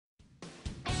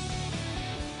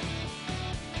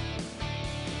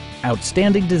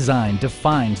Outstanding design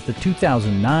defines the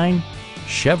 2009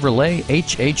 Chevrolet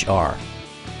HHR.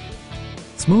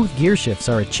 Smooth gear shifts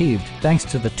are achieved thanks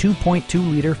to the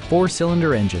 2.2-liter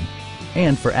four-cylinder engine.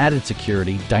 And for added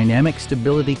security, dynamic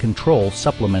stability control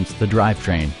supplements the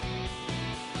drivetrain.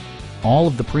 All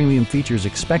of the premium features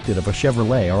expected of a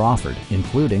Chevrolet are offered,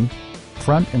 including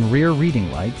front and rear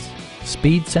reading lights,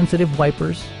 speed-sensitive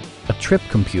wipers, a trip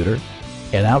computer,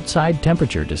 an outside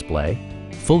temperature display,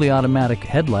 fully automatic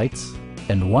headlights,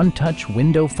 and one-touch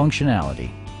window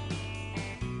functionality.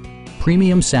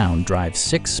 Premium sound drives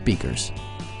 6 speakers,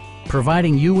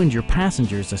 providing you and your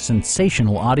passengers a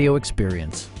sensational audio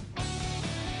experience.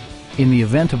 In the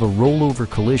event of a rollover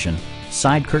collision,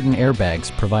 side curtain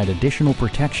airbags provide additional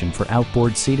protection for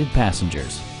outboard seated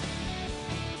passengers.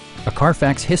 A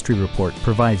Carfax history report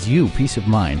provides you peace of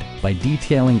mind by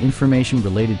detailing information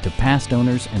related to past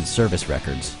owners and service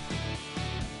records.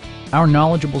 Our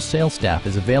knowledgeable sales staff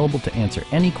is available to answer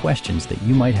any questions that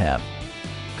you might have.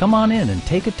 Come on in and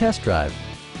take a test drive.